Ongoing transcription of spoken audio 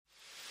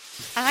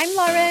I'm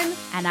Lauren.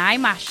 And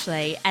I'm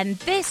Ashley. And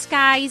this,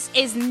 guys,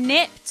 is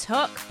Nip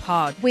Tuck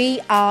Pod. We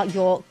are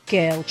your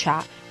girl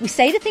chat. We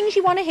say the things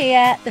you want to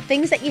hear, the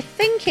things that you're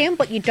thinking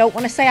but you don't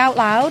want to say out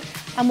loud.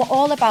 And we're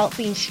all about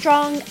being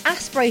strong,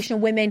 aspirational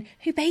women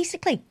who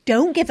basically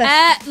don't give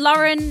a...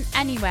 Lauren,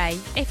 anyway,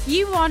 if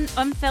you want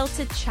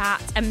unfiltered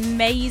chat,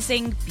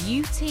 amazing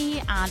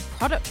beauty and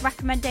product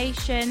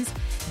recommendations,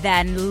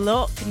 then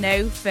look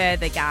no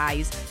further,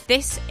 guys.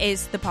 This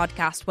is the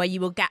podcast where you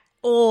will get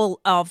all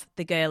of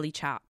the girly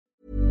chat.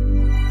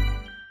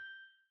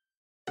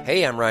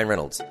 Hey, I'm Ryan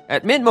Reynolds.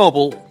 At Mint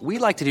Mobile, we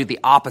like to do the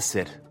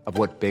opposite of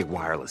what Big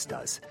Wireless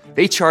does.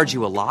 They charge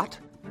you a lot,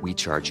 we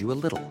charge you a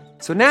little.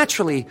 So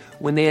naturally,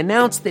 when they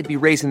announced they'd be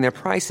raising their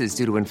prices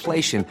due to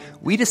inflation,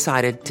 we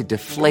decided to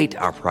deflate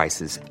our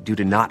prices due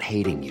to not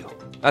hating you.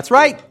 That's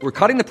right. We're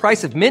cutting the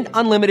price of Mint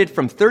Unlimited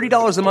from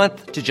 $30 a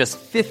month to just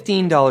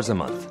 $15 a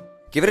month.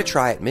 Give it a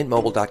try at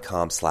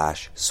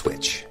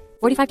mintmobile.com/switch.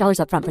 $45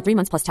 up front for 3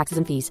 months plus taxes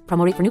and fees.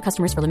 Promo rate for new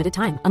customers for limited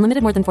time.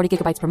 Unlimited more than 40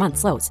 gigabytes per month.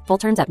 Slows full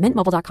terms at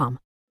mintmobile.com.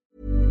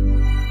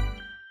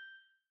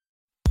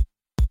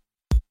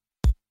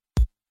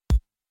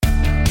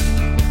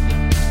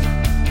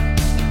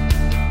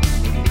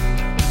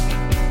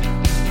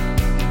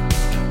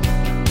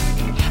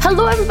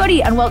 Hello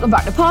everybody and welcome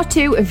back to part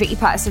 2 of Vicky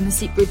Patterson The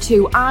Secret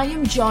 2. I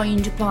am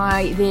joined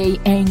by the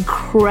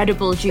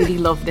incredible Judy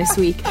Love this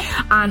week,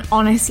 and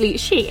honestly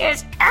she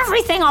is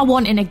everything I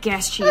want in a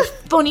guest. She is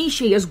funny,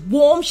 she is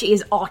warm, she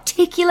is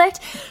articulate.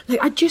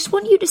 Like, I just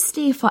want you to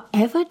stay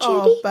forever, Judy.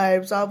 Oh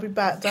babes, I'll be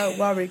back, don't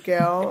worry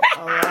girl.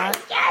 Alright.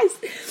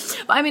 Yes.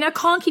 But I mean, I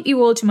can't keep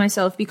you all to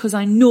myself because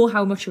I know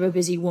how much of a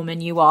busy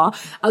woman you are.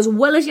 As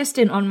well as your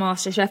stint on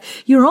MasterChef,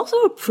 you're also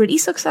a pretty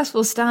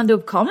successful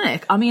stand-up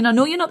comic. I mean, I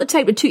know you're not the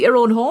type to toot your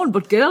own horn,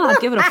 but girl, I'd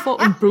give it a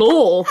fucking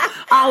blow.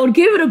 I would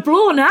give it a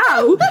blow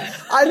now.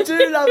 I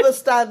do love the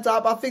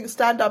stand-up. I think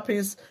stand-up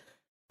is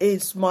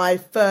my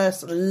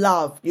first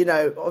love. You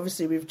know,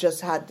 obviously we've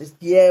just had this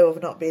year of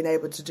not being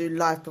able to do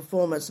live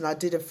performance, and I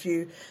did a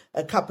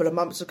couple of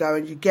months ago,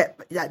 and you get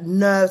like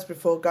nerves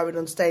before going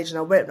on stage, and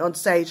I went on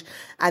stage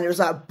and it was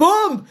like,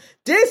 boom,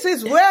 this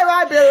is where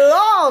I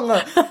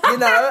belong, you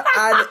know,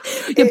 and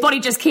your body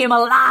just came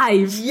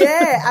alive.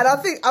 Yeah, and I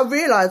think I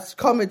realised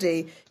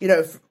comedy, you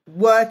know,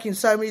 working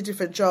so many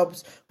different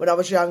jobs when I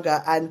was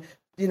younger, and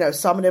you know,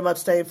 some of them I'd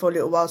stay in for a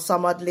little while,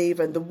 some I'd leave,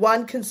 and the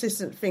one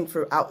consistent thing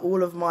throughout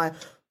all of my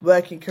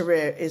working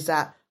career is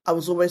that I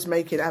was always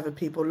making other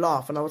people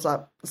laugh. And I was like,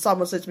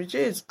 someone said to me,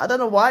 Jude, I don't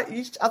know why,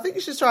 I think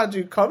you should try and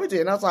do comedy.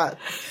 And I was like,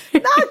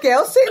 nah,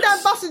 girl, sitting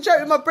down busting joke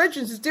with my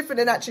brethren is different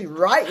than actually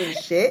writing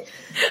shit.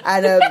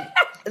 And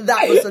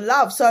that was the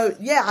love. So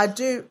yeah, I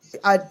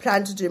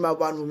planned to do my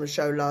one-woman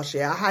show last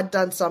year. I had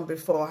done some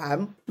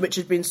beforehand, which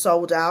had been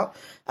sold out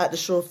at the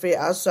Shaw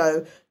Theatre.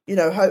 So, you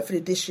know,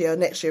 hopefully this year or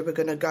next year we're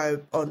going to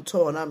go on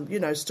tour, and I'm, you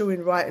know, still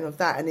in writing of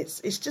that. And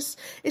it's just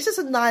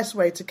a nice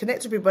way to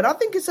connect to people. But I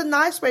think it's a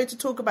nice way to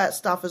talk about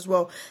stuff as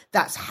well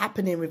that's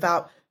happening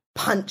without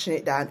punching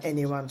it down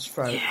anyone's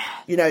throat. Yeah.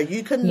 You know,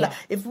 you can,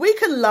 if we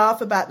can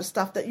laugh about the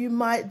stuff that you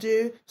might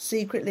do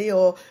secretly,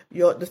 or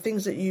the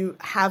things that you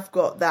have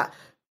got that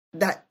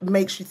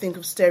makes you think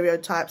of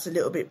stereotypes, a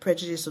little bit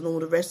prejudice and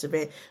all the rest of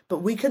it, but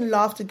we can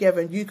laugh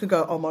together, and you can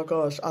go, oh my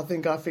gosh, I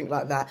think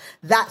like that.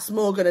 That's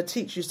more going to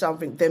teach you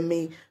something than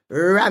me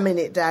ramming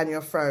it down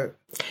your throat.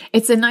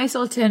 It's a nice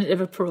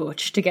alternative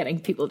approach to getting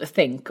people to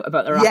think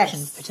about their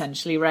actions,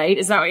 potentially, right?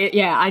 Is that what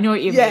yeah, I know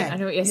what you mean. I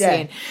know what you're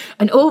saying.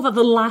 And over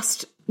the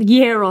last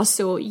year or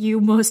so,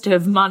 you must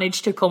have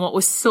managed to come up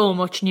with so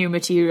much new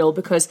material,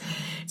 because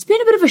it's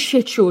been a bit of a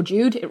shit show,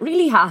 Jude. It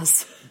really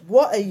has.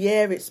 What a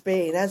year it's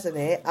been, hasn't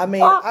it? I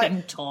mean,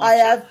 I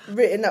have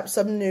written up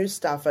some new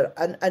stuff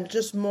and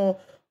just more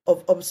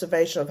of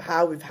observation of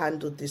how we've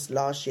handled this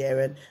last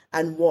year,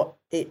 and what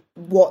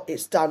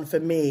it's done for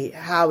me,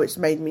 how it's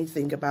made me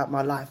think about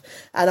my life.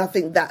 And I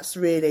think that's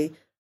really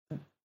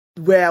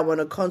where I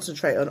want to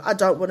concentrate on. I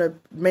don't want to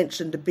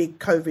mention the big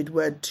COVID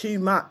word too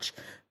much,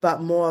 but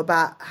more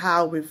about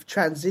how we've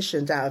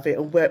transitioned out of it,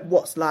 and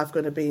what's life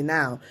going to be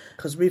now,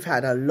 because we've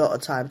had a lot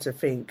of time to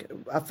think.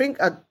 I think,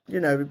 we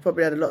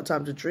probably had a lot of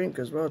time to drink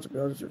as well, to be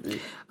honest with you.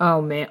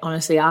 Oh, mate,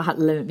 honestly, I had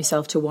to limit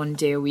myself to 1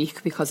 day a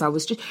week, because I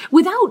was just,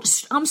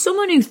 I'm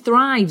someone who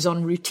thrives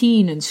on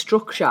routine and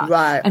structure.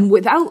 Right. And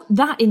without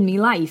that in my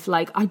life,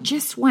 like, I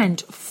just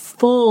went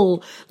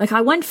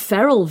I went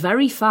feral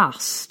very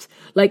fast.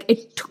 Like,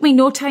 it took me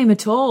no time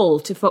at all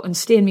to fucking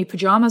stay in my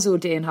pyjamas all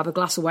day and have a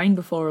glass of wine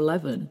before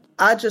 11.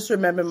 I just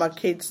remember my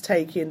kids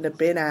taking the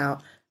bin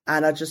out,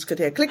 and I just could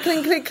hear click,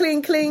 cling, click,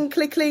 cling, cling,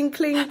 click, cling,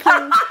 cling,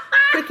 cling,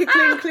 click,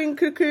 cling, cling,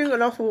 cuckoo.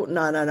 And I thought,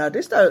 no,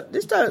 this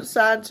don't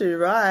sound too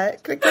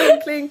right. Click,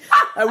 cling, cling.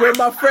 And when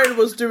my friend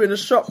was doing a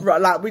shop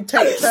run, like, we'd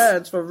take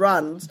turns for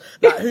runs,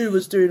 like who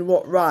was doing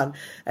what run.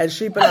 And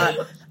she'd be like,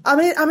 I'm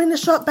in the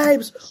shop,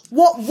 babes.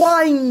 What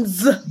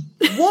wines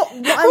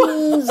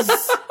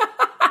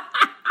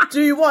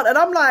do you want? And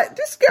I'm like,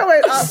 this girl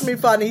ain't asked me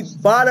if I need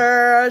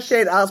butter. She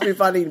ain't asked me if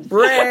I need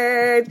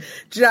bread.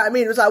 Do you know what I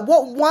mean? It was like,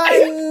 what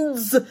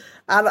wines? And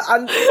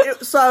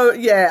So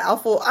yeah, I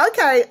thought,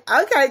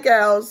 okay,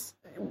 girls,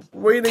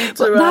 we need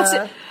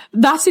to.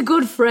 That's a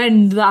good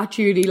friend, that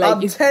Judy. Like,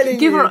 I'm telling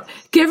you,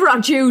 give her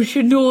a Jew.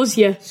 She knows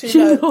you. She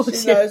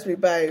knows me,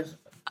 babe.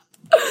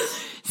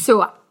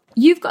 So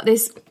you've got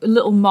this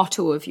little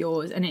motto of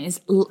yours, and it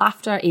is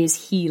laughter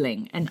is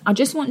healing. And I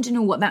just want to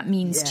know what that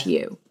means to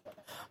you.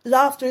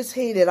 Laughter is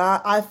healing.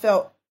 I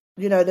felt,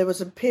 there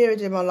was a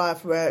period in my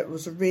life where it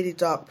was a really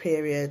dark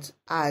period,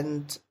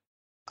 and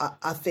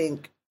I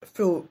think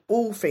through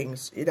all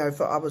things,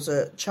 I was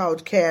a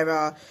child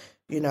carer,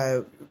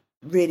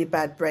 really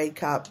bad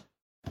breakup,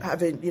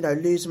 having,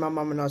 losing my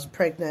mum when I was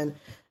pregnant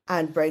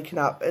and breaking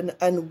up,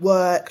 and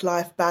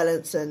work-life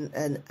balance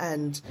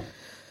and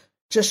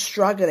just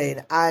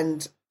struggling.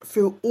 And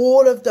through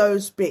all of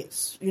those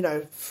bits,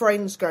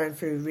 friends going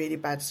through really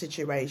bad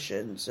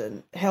situations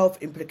and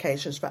health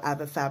implications for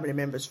other family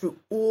members, through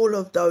all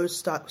of those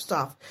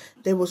stuff,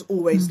 there was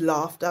always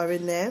laughter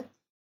in there.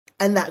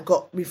 And that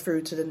got me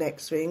through to the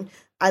next thing.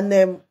 And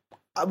then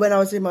when I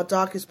was in my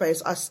darkest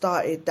place,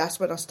 that's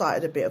when I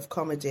started a bit of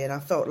comedy. And I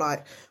felt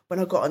like when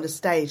I got on the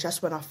stage,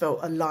 that's when I felt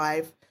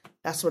alive.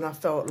 That's when I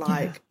felt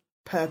like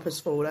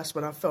purposeful. That's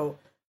when I felt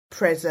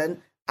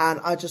present. And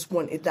I just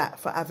wanted that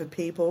for other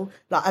people.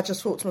 Like, I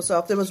just thought to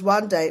myself, there was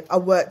one day I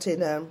worked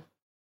in a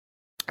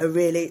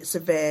really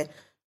severe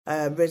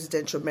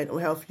residential mental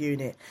health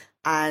unit.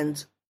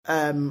 And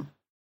I'd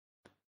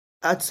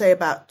say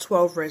about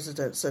 12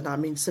 residents. And I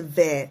mean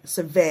severe,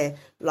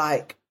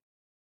 like,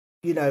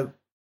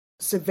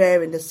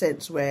 severe in the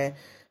sense where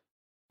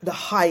the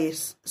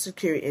highest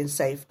security and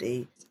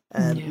safety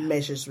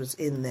measures was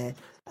in there.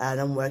 And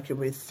I'm working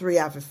with 3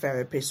 other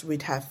therapists.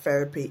 We'd have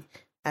therapy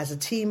as a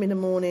team in the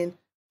morning,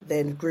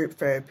 then group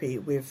therapy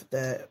with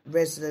the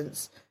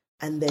residents,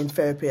 and then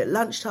therapy at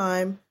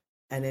lunchtime,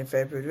 and then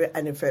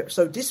therapy.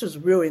 So this was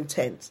real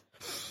intense.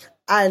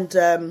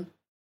 And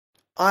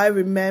I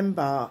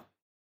remember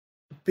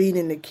being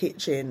in the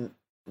kitchen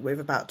with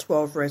about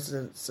 12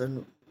 residents,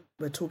 and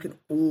we're talking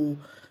all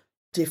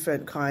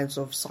different kinds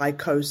of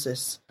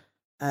psychosis.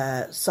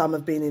 Some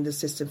have been in the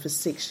system for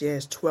 6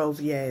 years,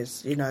 12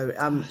 years,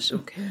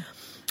 okay.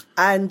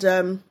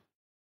 And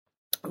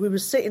we were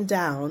sitting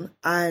down,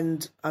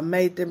 and I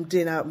made them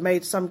dinner,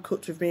 made some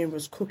cooked with me and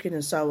was cooking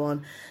and so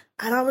on.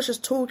 And I was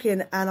just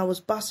talking, and I was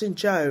busting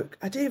joke.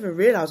 I didn't even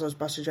realise I was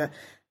busting joke.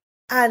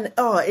 And,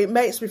 it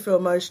makes me feel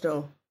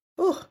emotional.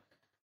 Ooh.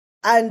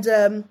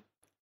 And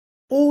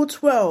all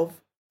 12,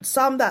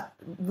 some that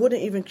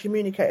wouldn't even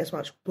communicate as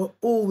much, were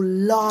all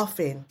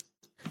laughing.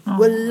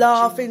 We're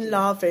laughing.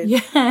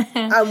 Yeah.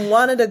 And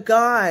one of the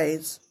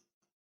guys,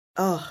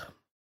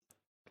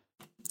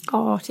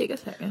 take a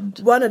second.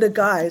 One of the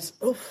guys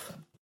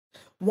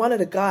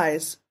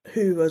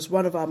who was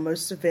one of our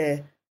most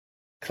severe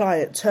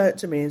clients turned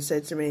to me and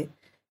said to me,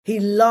 he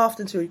laughed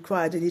until he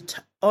cried, and he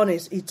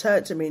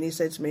turned to me and he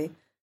said to me,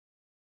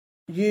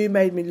 "You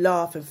made me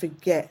laugh and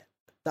forget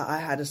that I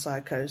had a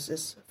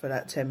psychosis for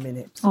that 10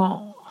 minutes."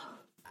 Oh.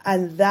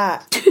 And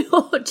that...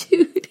 Oh,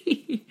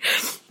 Judy.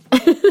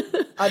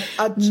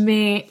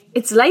 Mate,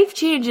 it's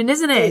life-changing,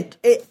 isn't it?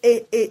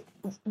 It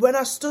when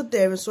I stood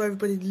there and saw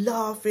everybody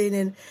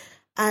laughing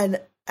and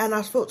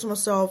I thought to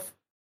myself,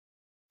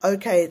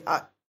 okay,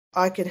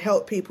 I can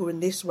help people in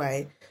this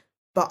way,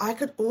 but I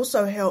could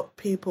also help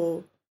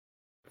people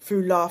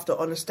through laughter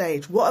on a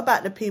stage. What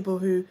about the people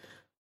who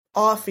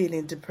are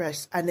feeling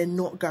depressed and they're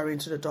not going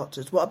to the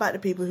doctors? What about the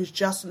people who's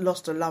just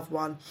lost a loved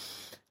one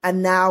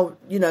and now,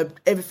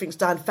 everything's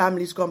done,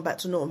 family's gone back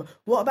to normal?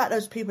 What about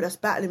those people that's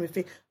battling with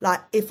things?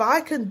 Like, if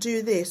I can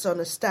do this on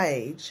a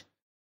stage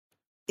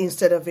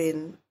instead of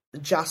in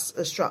just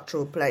a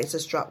structural place, a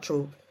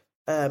structural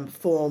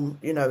form,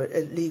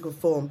 a legal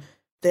form,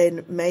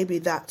 then maybe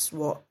that's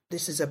what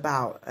this is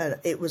about. And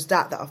it was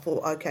that I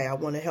thought, okay, I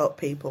want to help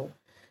people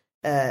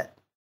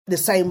the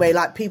same way,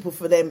 like people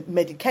for their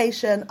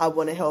medication, I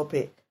want to help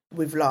it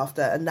with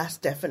laughter. And that's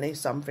definitely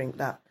something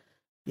that,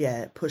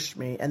 pushed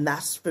me. And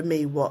that's for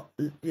me what,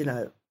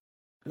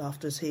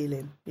 laughter's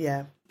healing.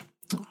 Yeah.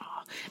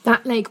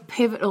 That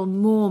pivotal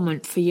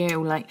moment for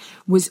you,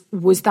 was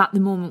that the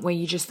moment where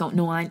you just thought,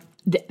 no,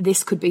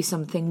 this could be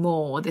something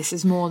more. This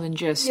is more than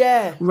just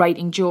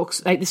writing jokes.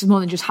 This is more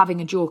than just having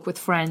a joke with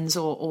friends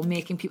or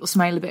making people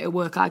smile a bit at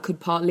work. I could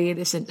parlay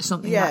this into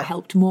something that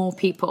helped more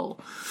people.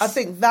 I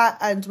think that,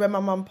 and when my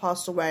mum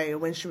passed away,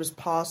 and when she was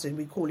passing,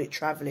 we call it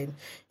travelling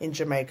in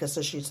Jamaica.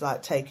 So she's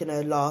taking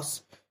her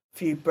last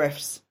few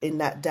breaths in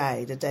that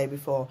day, the day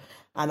before.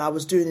 And I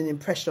was doing an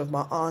impression of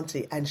my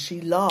auntie, and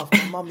she laughed.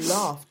 My mum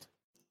laughed.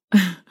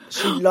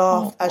 She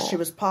laughed as she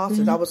was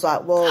passing. I was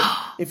like, well,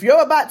 if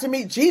you're about to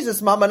meet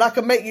Jesus, Mum, and I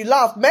can make you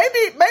laugh, maybe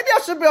I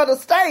should be on the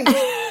stage.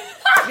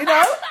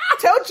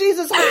 Tell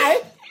Jesus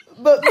hi,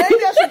 but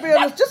maybe I should be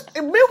on the... Just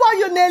meanwhile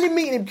you're nearly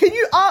meeting him, can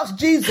you ask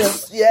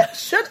Jesus,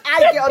 should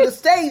I get on the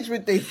stage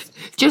with this?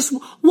 Just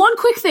one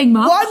quick thing,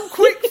 Mum. One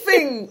quick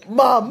thing,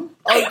 Mum,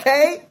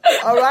 okay?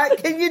 All right?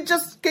 Can you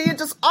just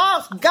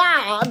ask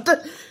God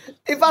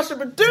if I should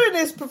be doing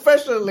this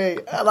professionally.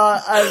 And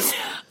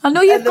I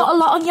know you've got a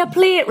lot on your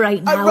plate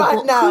right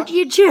now, could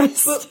you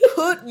just...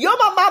 You're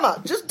my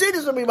mama. Just do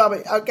this with me, mummy,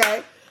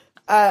 okay?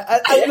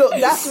 And look,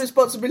 that's the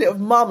responsibility of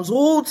mums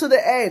all to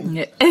the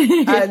end.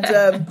 And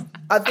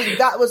I think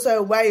that was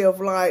her way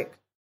of, like,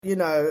 you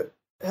know,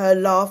 her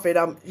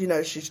laughing. You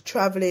know, she's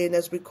travelling,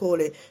 as we call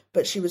it,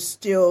 but she was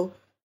still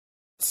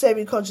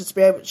semi-conscious to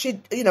be able...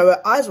 you know,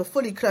 her eyes were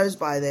fully closed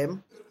by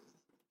then,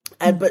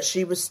 but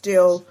she was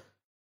still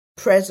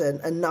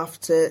present enough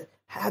to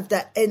have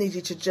that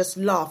energy to just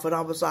laugh. And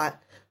I was like,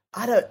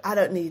 I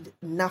don't need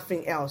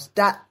nothing else.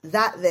 That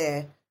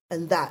there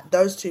and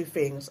those two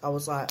things, I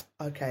was like,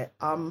 okay,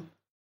 I'm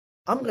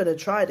gonna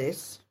try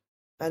this,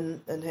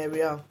 and here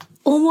we are.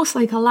 Almost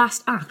like her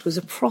last act was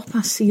a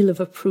proper seal of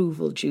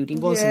approval, Judy,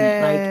 wasn't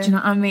it? Like, do you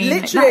know what I mean?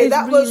 Literally,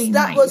 that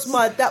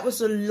was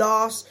the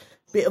last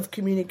bit of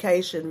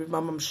communication with my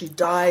mum. She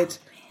died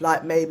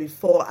like maybe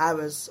 4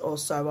 hours or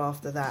so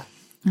after that.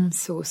 I'm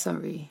so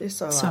sorry.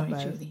 It's all right, sorry, babe.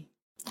 Judy.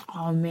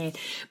 Oh man,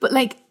 but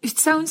like, it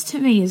sounds to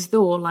me as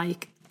though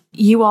like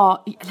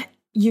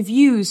you've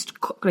used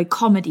like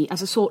comedy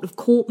as a sort of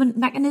coping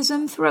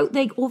mechanism throughout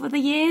over the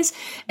years,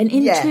 and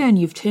in turn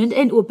you've turned it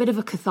into a bit of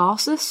a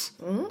catharsis.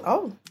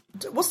 Oh,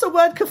 what's the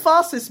word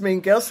catharsis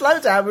mean, girl? Slow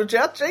down, would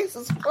you?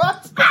 Jesus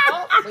Christ.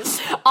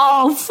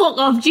 Oh, fuck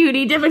off,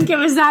 Judy. Don't give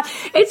us that.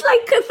 It's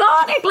like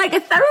cathartic, like a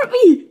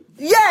therapy.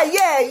 Yeah.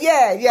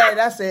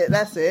 That's it.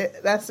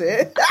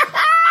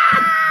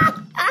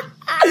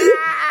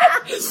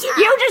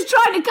 You're just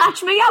trying to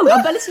catch me out.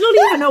 I bet it's not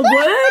even a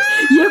word.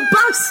 You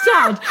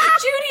bastard.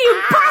 Judy,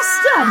 you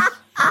bastard.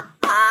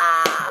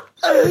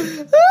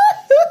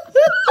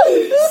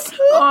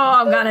 Oh,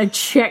 I'm going to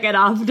check it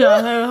after.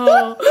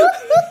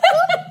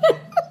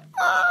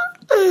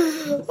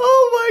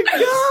 Oh, my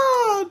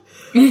God.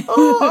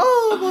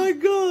 Oh, my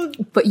God.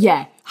 But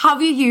yeah,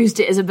 have you used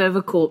it as a bit of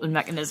a coping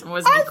mechanism?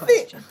 Was the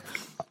question.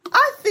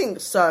 I think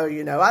so,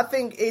 you know. I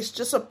think it's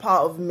just a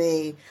part of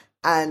me,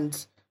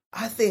 and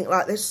I think,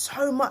 like, there's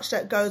so much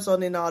that goes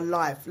on in our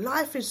life.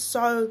 Life is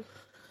so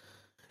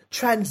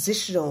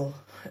transitional.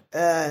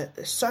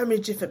 There's so many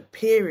different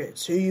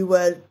periods. Who you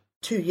were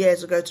 2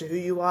 years ago to who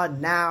you are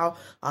now,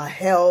 our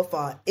health,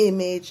 our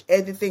image,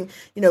 everything,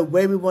 you know,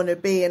 where we want to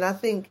be. And I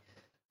think,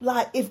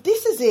 like, if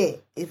this is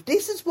it, if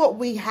this is what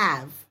we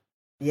have,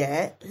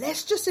 yeah,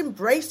 let's just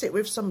embrace it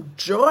with some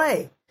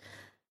joy.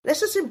 Let's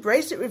just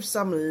embrace it with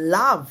some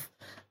love,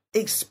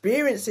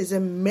 experiences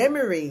and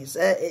memories.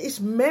 It's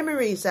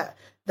memories that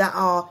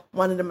are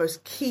one of the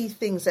most key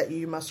things that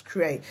you must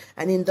create.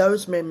 And in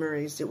those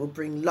memories, it will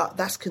bring love.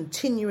 That's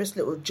continuous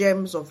little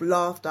gems of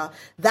laughter.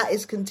 That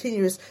is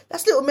continuous.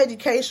 That's little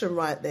medication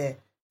right there.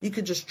 You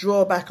could just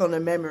draw back on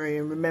a memory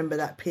and remember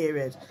that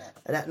period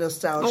and that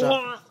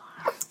nostalgia.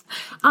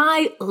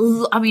 I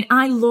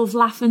love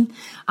laughing.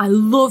 I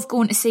love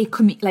going to see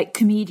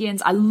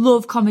comedians. I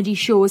love comedy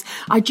shows.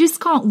 I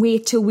just can't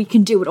wait till we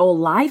can do it all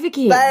live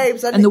again.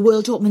 Babes, and the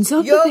world opens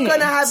up. You're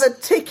going to have a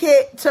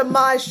ticket to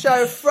my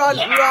show, front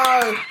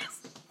row.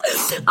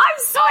 I'm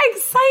so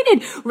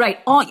excited. Right,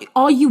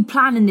 are you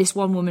planning this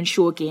one-woman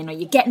show again? Are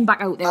you getting back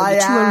out there with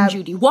the tour and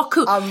Judy? What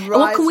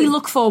can we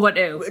look forward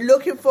to?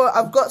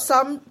 I've got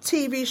some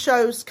TV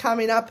shows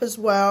coming up as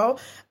well.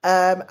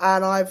 And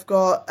I've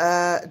got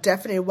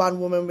definitely one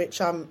woman which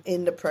I'm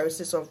in the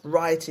process of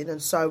writing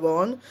and so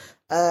on.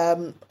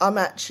 I'm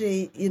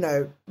actually, you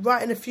know,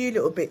 writing a few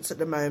little bits at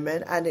the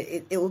moment, and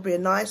it will be a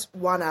nice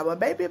 1 hour,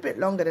 maybe a bit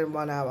longer than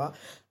 1 hour,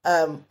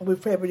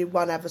 with probably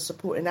one other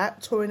supporting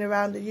act touring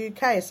around the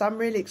UK. So I'm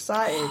really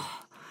excited.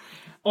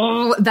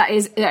 Oh, that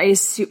is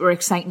super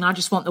exciting. I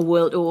just want the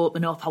world to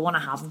open up. I want to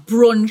have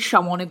brunch. I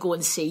want to go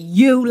and see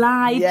you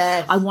live.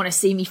 Yes. I want to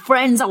see me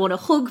friends. I want to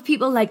hug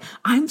people. Like,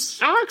 I'm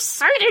so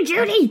excited,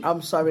 Judy.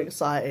 I'm so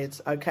excited.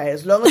 Okay,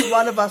 as long as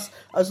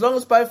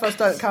both of us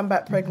don't come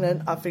back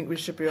pregnant, I think we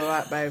should be all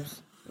right,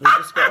 babes. We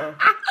just gotta...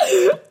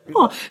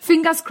 Oh,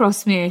 fingers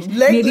crossed, mate.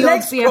 May the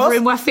odds be ever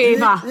in our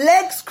favour.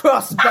 Legs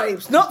crossed,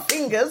 babes, not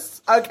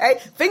fingers. Okay,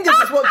 fingers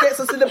is what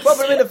gets us in the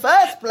problem in the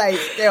first place.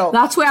 Still,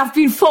 that's where I've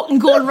been fucking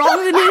going wrong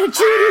with it,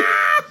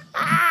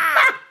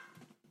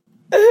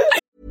 Judy.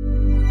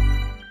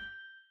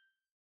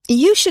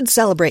 You should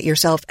celebrate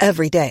yourself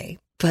every day,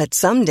 but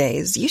some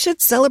days you should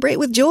celebrate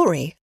with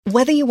jewelry.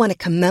 Whether you want to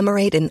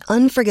commemorate an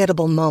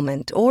unforgettable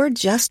moment or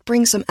just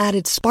bring some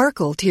added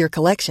sparkle to your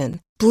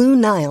collection, Blue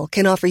Nile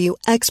can offer you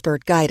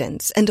expert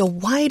guidance and a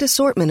wide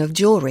assortment of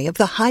jewelry of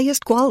the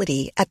highest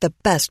quality at the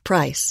best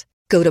price.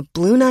 Go to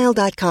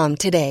BlueNile.com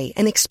today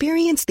and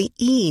experience the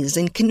ease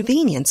and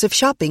convenience of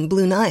shopping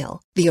Blue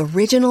Nile, the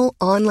original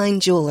online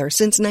jeweler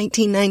since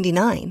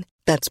 1999.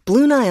 That's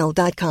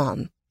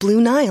BlueNile.com.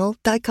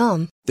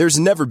 BlueNile.com. There's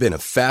never been a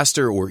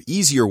faster or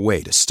easier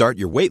way to start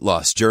your weight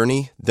loss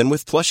journey than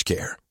with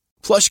PlushCare.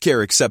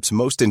 PlushCare accepts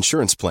most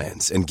insurance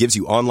plans and gives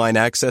you online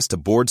access to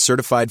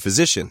board-certified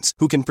physicians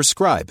who can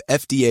prescribe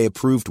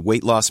FDA-approved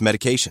weight loss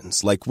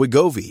medications like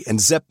Wegovy and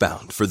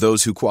Zepbound for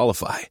those who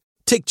qualify.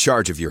 Take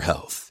charge of your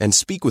health and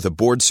speak with a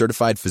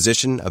board-certified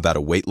physician about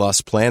a weight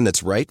loss plan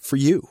that's right for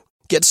you.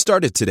 Get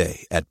started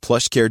today at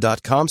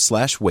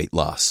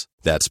plushcare.com/weight-loss.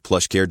 That's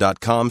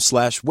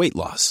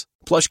plushcare.com/weight-loss.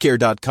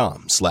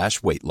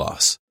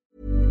 plushcare.com/weight-loss.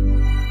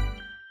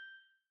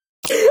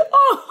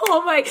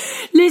 Oh my,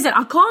 listen,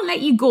 I can't let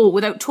you go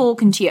without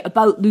talking to you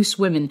about Loose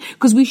Women,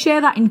 because we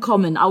share that in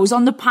common. I was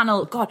on the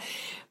panel,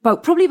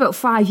 probably about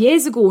 5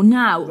 years ago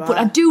now, right. But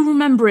I do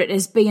remember it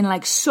as being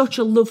like such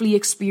a lovely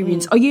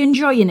experience. Are you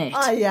enjoying it?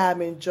 I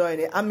am enjoying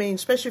it. I mean,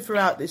 especially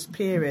throughout this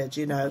period,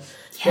 you know,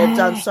 they've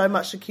done so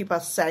much to keep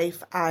us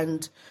safe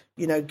and,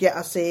 you know, get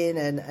us in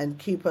and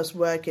keep us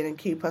working and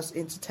keep us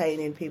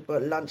entertaining people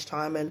at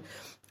lunchtime. And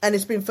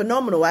it's been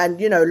phenomenal. And,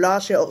 you know,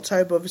 last year,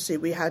 October, obviously,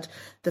 we had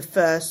the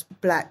first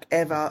black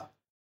ever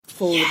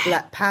full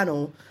black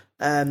panel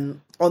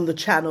on the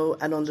channel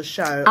and on the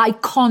show.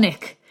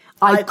 Iconic.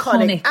 And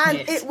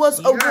it was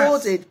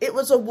awarded. It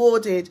was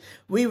awarded.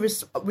 We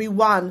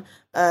won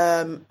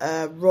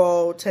a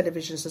Royal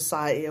Television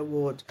Society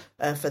Award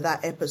for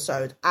that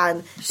episode.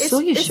 And it's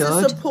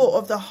the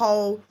support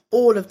of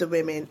all of the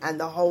women and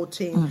the whole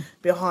team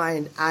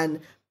behind.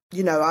 And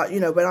you know,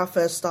 when I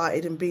first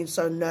started and being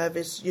so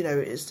nervous, you know,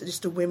 it's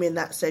just the women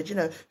that said, you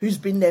know, who's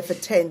been there for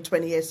 10,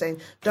 20 years saying,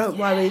 don't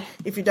worry,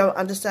 if you don't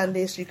understand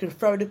this, you can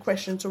throw the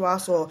question to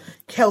us, or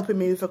helping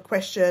me with a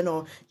question,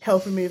 or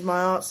helping me with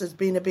my answers,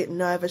 being a bit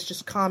nervous,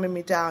 just calming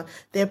me down.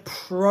 They're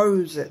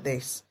pros at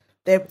this.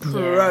 They're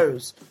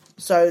pros. Yeah.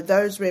 So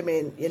those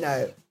women, you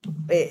know,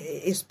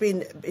 it's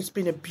been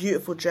a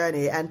beautiful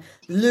journey. And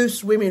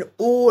Loose Women,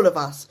 all of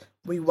us,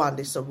 we won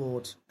this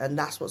award, and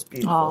that's what's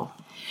beautiful. Oh,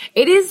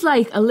 it is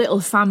like a little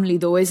family,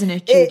 though, isn't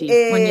it, Judy?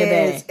 When you're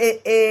there,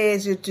 it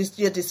is.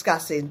 You're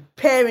discussing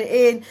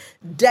parenting,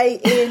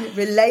 dating,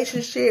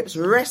 relationships,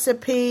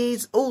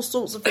 recipes, all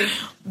sorts of things.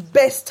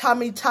 Best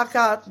tummy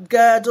tucker,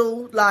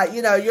 girdle, like,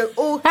 you know, you're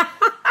all.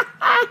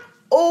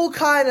 All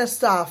kind of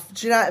stuff.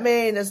 Do you know what I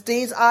mean? As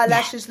these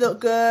eyelashes look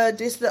good,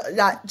 this look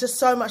like just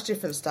so much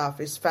different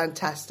stuff. It's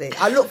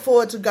fantastic. I look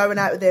forward to going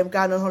out with them,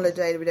 going on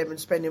holiday with them, and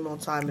spending more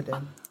time with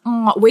them.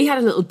 Oh, we had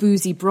a little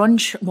boozy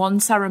brunch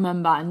once, I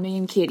remember, and me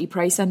and Katie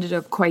Price ended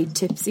up quite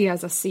tipsy,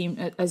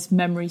 as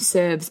memory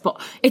serves.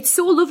 But it's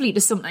so lovely to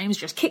sometimes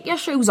just kick your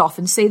shoes off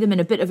and see them in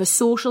a bit of a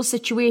social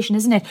situation,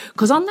 isn't it?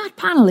 Because on that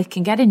panel, it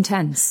can get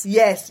intense.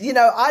 Yes, you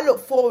know, I look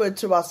forward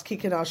to us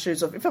kicking our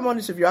shoes off. If I'm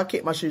honest with you, I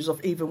kick my shoes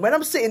off even when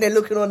I'm sitting there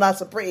looking all nice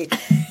and pretty.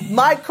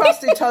 My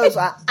crusty toes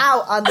are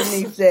out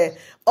underneath there.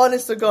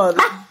 Honest to God,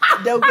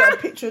 they'll get a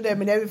picture of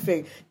them and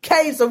everything.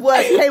 Kay's the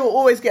worst. Kay will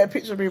always get a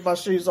picture of me with my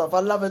shoes off. I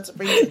love her to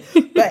pieces.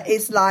 But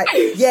it's like,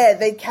 yeah,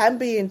 they can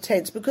be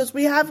intense because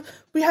we have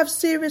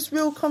serious,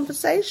 real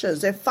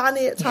conversations. They're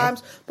funny at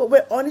times, but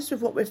we're honest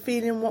with what we're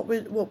feeling, what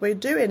we're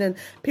doing, and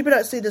people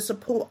don't see the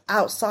support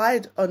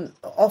outside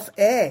off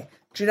air.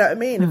 Do you know what I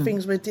mean? The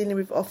things we're dealing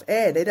with off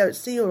air, they don't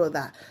see all of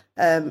that.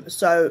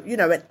 So, you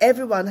know, and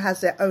everyone has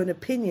their own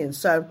opinions.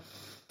 So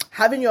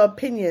having your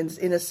opinions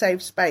in a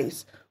safe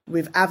space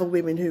with other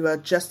women who are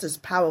just as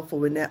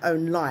powerful in their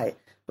own light,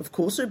 of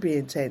course it would be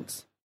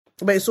intense.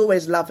 But it's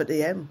always love at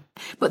the end.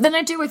 But then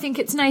I think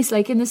it's nice,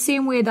 like in the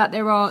same way that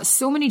there are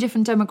so many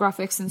different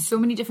demographics and so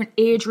many different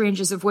age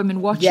ranges of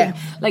women watching,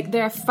 like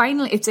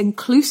it's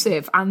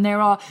inclusive, and there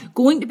are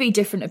going to be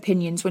different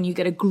opinions when you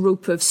get a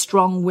group of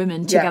strong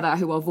women together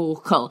who are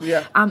vocal.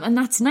 Yeah. And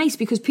that's nice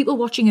because people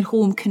watching at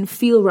home can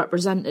feel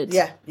represented.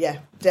 Yeah,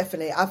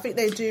 definitely. I think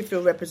they do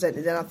feel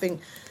represented, and I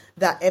think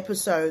that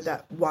episode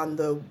that won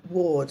the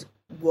award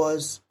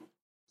was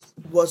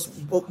what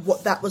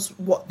that was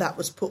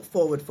put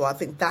forward for. I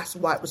think that's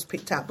why it was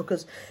picked out,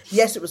 because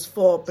yes, it was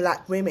for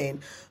black women,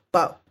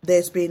 but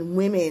there's been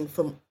women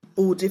from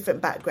all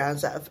different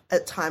backgrounds that have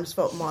at times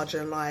felt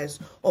marginalized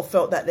or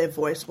felt that their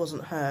voice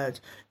wasn't heard,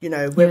 you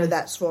know, whether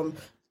that's from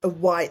a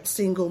white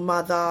single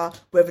mother,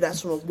 whether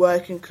that's from a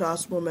working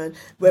class woman,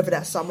 whether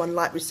that's someone,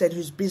 like we said,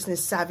 who's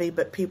business savvy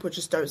but people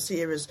just don't see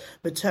her as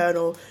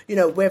maternal, you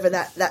know, whether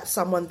that's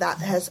someone that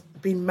has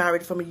been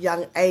married from a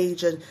young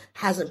age and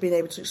hasn't been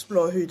able to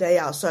explore who they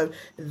are. So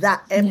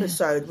that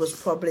episode was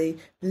probably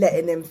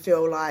letting them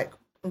feel like,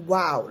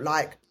 wow,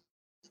 like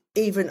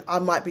even I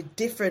might be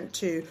different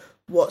to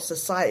what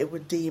society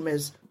would deem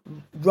as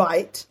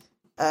right,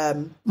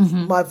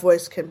 my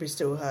voice can be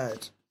still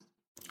heard.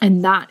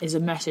 And that is a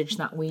message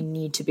that we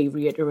need to be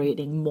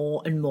reiterating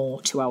more and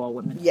more to our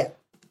women. Yeah,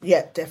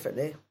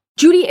 definitely.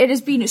 Judy, it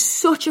has been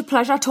such a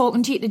pleasure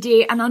talking to you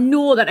today, and I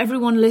know that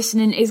everyone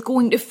listening is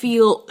going to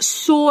feel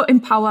so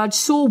empowered,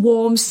 so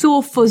warm,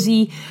 so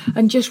fuzzy,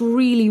 and just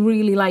really,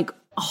 really like,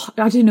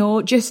 I don't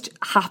know, just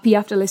happy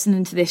after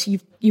listening to this.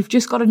 You've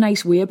just got a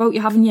nice way about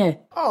you, haven't you?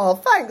 Oh,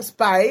 thanks,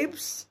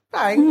 babes.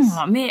 Thanks.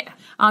 Oh, mate,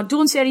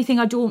 don't say anything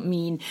I don't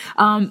mean.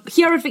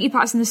 Here at Vicky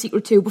Patterson The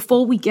Secret too,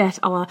 before we let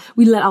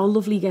our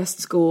lovely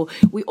guests go,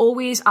 we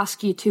always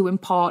ask you to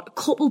impart a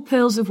couple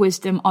pearls of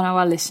wisdom on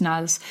our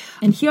listeners.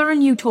 And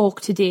hearing you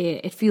talk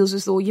today, it feels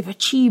as though you've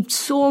achieved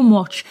so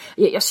much,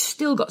 yet you've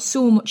still got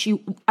so much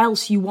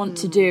else you want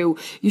to do.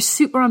 You're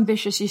super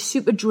ambitious, you're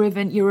super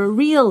driven, you're a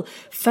real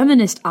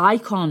feminist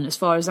icon as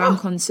far as I'm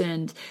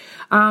concerned.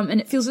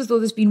 And it feels as though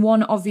there's been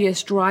one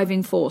obvious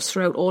driving force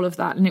throughout all of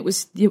that, and it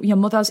was your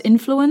mother's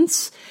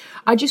influence.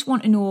 I just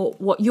want to know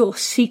what your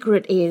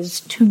secret is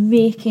to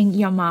making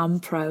your mum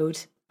proud.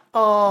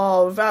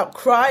 Oh, without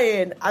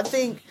crying, I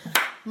think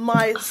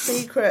my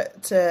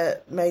secret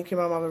to making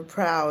my mum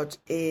proud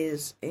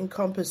is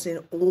encompassing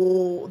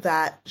all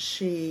that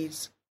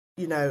she's,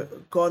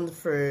 gone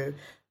through,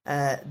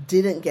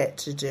 didn't get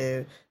to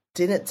do,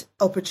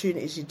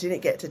 opportunities she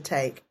didn't get to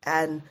take,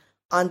 and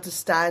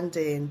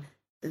understanding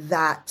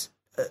that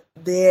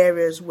the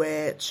areas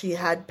where she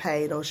had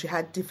pain or she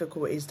had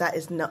difficulties, that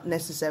is not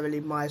necessarily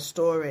my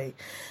story,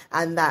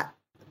 and that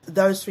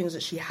those things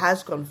that she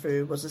has gone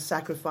through was a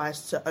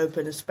sacrifice to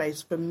open a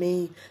space for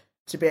me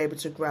to be able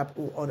to grab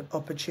all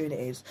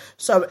opportunities.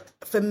 So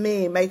for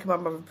me, making my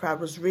mother proud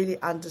was really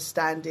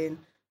understanding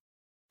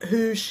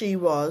who she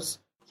was,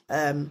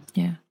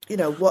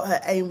 what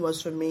her aim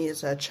was for me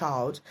as her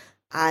child,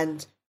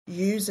 and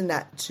using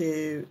that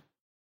to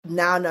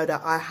now know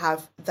that I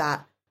have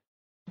that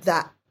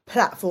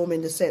platform,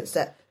 in the sense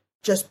that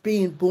just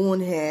being born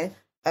here,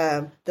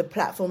 the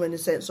platform in the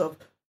sense of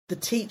the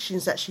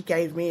teachings that she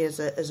gave me as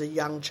a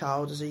young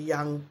child, as a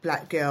young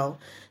black girl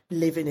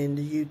living in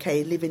the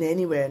UK, living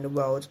anywhere in the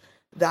world,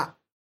 that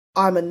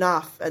I'm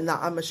enough and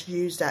that I must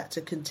use that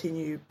to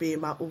continue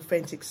being my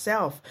authentic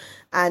self.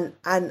 And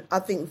I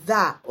think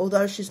that,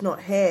 although she's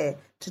not here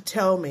to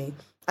tell me,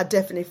 I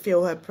definitely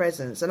feel her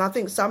presence. And I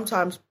think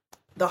sometimes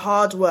the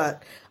hard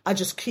work, I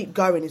just keep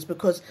going, is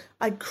because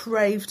I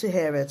crave to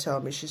hear her tell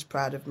me she's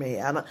proud of me.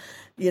 And,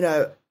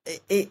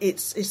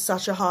 it's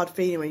such a hard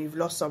feeling when you've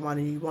lost someone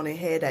and you want to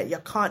hear that. You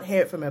can't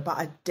hear it from her, but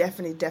I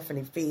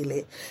definitely feel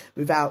it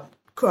without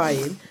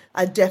crying.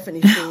 I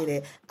definitely feel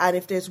it. And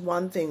if there's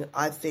one thing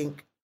I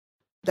think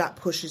that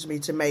pushes me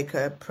to make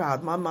her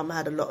proud, my mum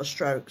had a lot of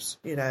strokes,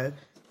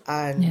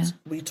 and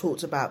we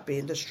talked about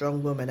being the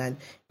strong woman, and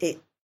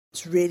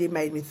it's really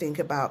made me think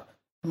about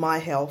my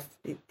health,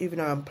 even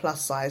though I'm plus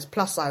size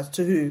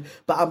to who,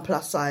 but I'm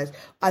plus size.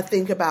 I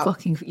think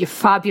about... You're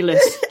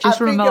fabulous. Just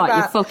remember that,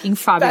 you're fucking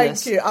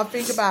fabulous. Thank you. I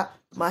think about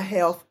my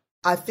health.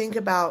 I think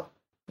about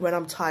when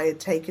I'm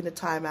tired, taking the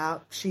time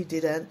out. She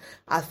didn't.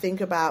 I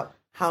think about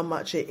how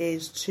much it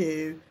is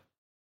to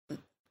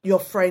your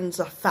friends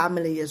or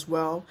family as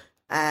well,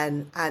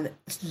 and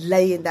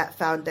laying that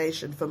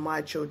foundation for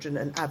my children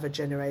and other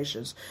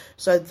generations.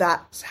 So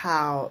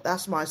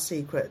that's my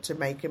secret to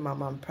making my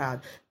mum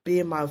proud.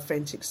 Being my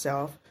authentic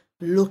self,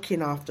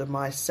 looking after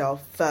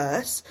myself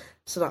first,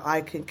 so that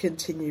I can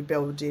continue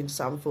building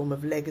some form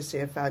of legacy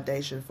and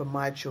foundation for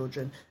my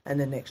children and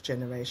the next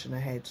generation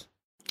ahead.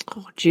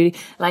 Oh, Judy,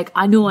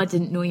 I know I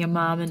didn't know your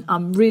mum, and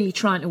I'm really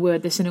trying to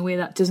word this in a way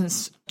that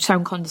doesn't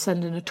sound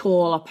condescending at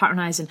all or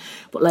patronising,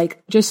 but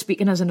just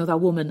speaking as another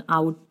woman, I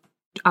would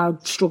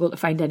struggle to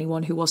find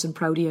anyone who wasn't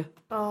proud of you.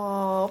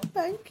 Oh,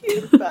 thank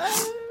you,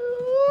 babe.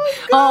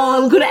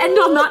 Oh, we're going to end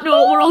on that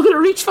note. We're all going to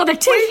reach for the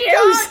tissues. We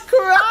can't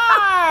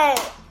cry.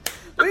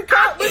 We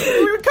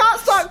can't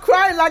start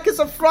crying like it's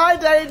a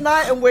Friday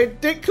night and we're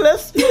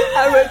dickless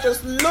and we're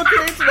just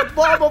looking into the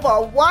bottom of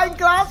our wine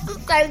glass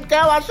and saying,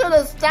 girl, I should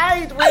have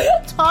stayed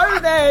with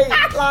Tony.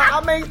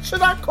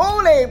 Should I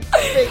call him?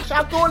 Should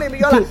I call him?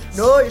 And you're like,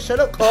 no, you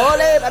shouldn't call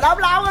him. And I'm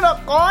like, I'm going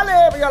to call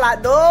him. And you're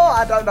like, no,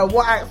 I don't know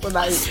what accent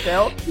that is,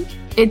 girl.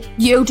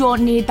 You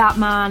don't need that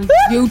man.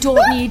 You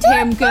don't need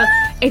him, girl.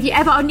 If you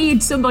ever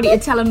need somebody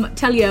to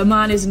tell you a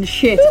man isn't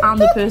shit, I'm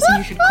the person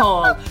you should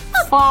call.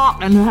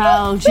 Fucking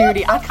hell,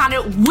 Judy. I can't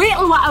wait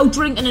till we're out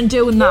drinking and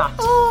doing that.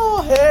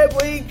 Oh, here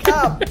we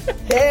come.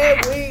 Here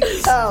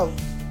we come.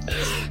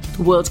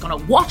 The world's going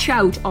to watch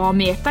out. Oh,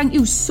 mate, thank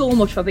you so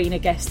much for being a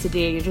guest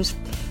today. You're just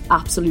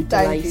absolute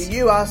delight. Thank you.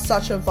 You are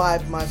such a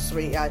vibe, my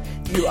sweetie.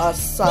 You are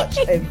such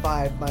a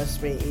vibe, my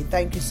sweetie.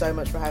 Thank you so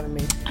much for having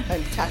me.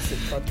 Fantastic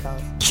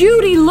podcast.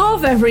 Judy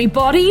Love,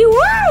 everybody. Woo!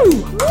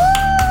 Woo!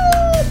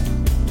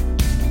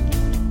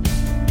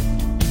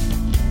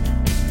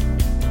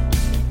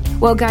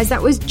 Well, guys,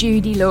 that was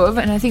Judy Love,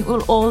 and I think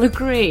we'll all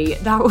agree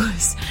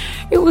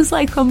it was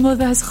like a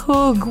mother's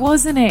hug,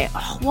 wasn't it?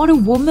 Oh, what a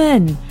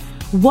woman.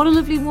 What a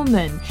lovely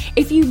woman.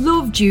 If you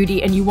love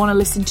Judy and you want to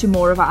listen to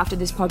more of her after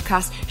this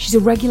podcast, she's a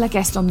regular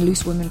guest on the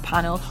Loose Women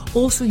panel.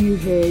 Also, you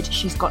heard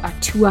she's got a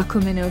tour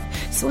coming up,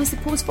 so I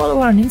suppose follow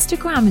her on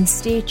Instagram and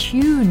stay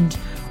tuned.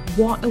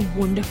 What a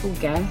wonderful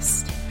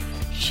guest.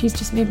 She's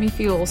just made me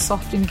feel all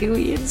soft and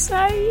gooey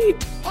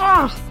inside.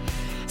 Ah.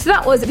 So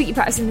that was Vicky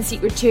Pattison, The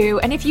Secret To.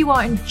 And if you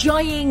are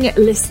enjoying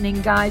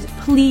listening, guys,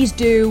 please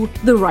do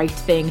the right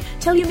thing.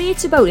 Tell your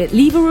mates about it.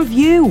 Leave a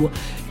review.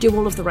 Do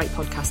all of the right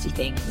podcasty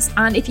things.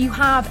 And if you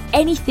have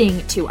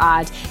anything to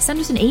add,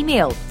 send us an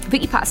email,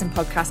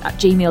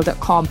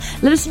 VickyPattisonPodcast@gmail.com.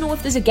 Let us know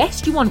if there's a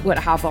guest you want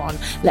to have on.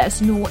 Let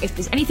us know if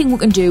there's anything we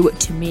can do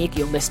to make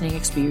your listening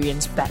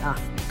experience better.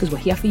 Because we're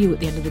here for you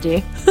at the end of the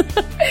day.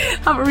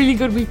 Have a really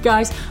good week,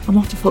 guys. I'm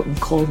off to fucking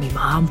call me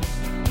mum.